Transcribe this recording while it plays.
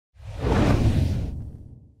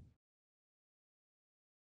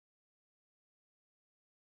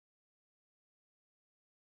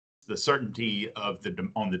the certainty of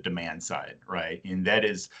on the demand side, right? And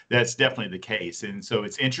that's definitely the case. And so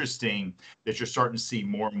it's interesting that you're starting to see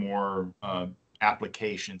more and more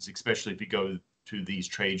applications, especially if you go to these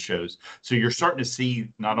trade shows. So you're starting to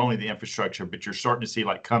see not only the infrastructure, but you're starting to see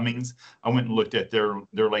like Cummins. I went and looked at their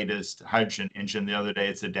latest hydrogen engine the other day.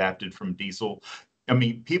 It's adapted from diesel. I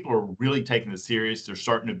mean, people are really taking this serious. They're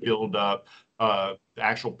starting to build up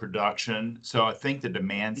actual production. So I think the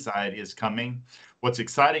demand side is coming. What's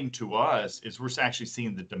exciting to us is we're actually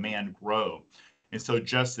seeing the demand grow. And so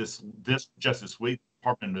just this week,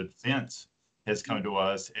 Department of Defense has come to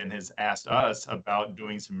us and has asked us about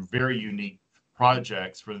doing some very unique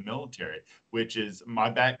projects for the military, which is my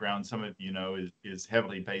background. Some of you know is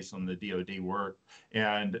heavily based on the DoD work,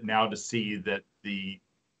 and now to see that the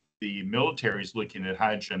military is looking at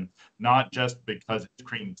hydrogen, not just because it's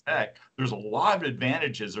green tech. There's a lot of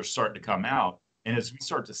advantages are starting to come out. And as we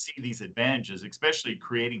start to see these advantages, especially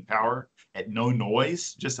creating power at no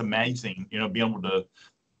noise, just amazing, being able to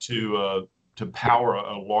power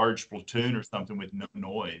a large platoon or something with no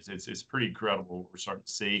noise. It's pretty incredible what we're starting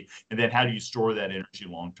to see. And then how do you store that energy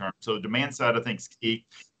long term? So the demand side, I think, is key.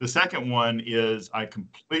 The second one is I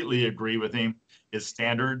completely agree with him is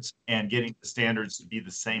standards and getting the standards to be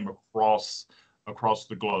the same across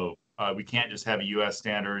the globe. We can't just have U.S.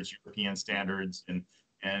 standards, European standards, and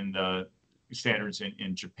standards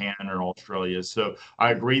in Japan or Australia. So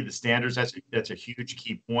I agree the standards, that's a huge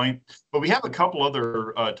key point. But we have a couple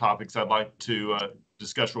other topics I'd like to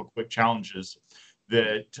discuss real quick, challenges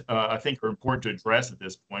that I think are important to address at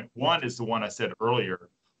this point. One is the one I said earlier,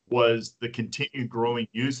 was the continued growing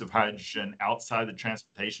use of hydrogen outside the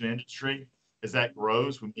transportation industry. As that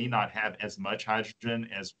grows, we may not have as much hydrogen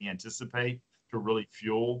as we anticipate to really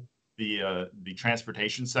fuel the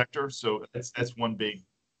transportation sector. So that's one big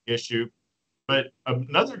issue. But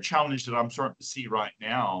another challenge that I'm starting to see right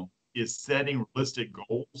now is setting realistic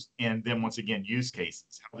goals, and then once again, use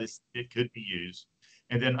cases, how it could be used,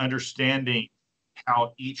 and then understanding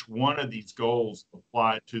how each one of these goals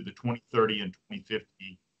apply to the 2030 and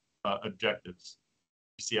 2050 objectives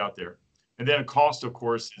you see out there. And then cost, of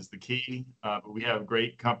course, is the key. But we have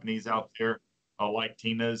great companies out there like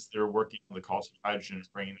Tina's. They're working on the cost of hydrogen and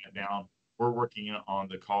bringing that down. We're working on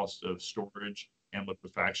the cost of storage and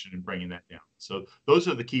liquefaction and bringing that down. So those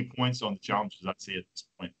are the key points on the challenges I see at this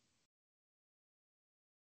point.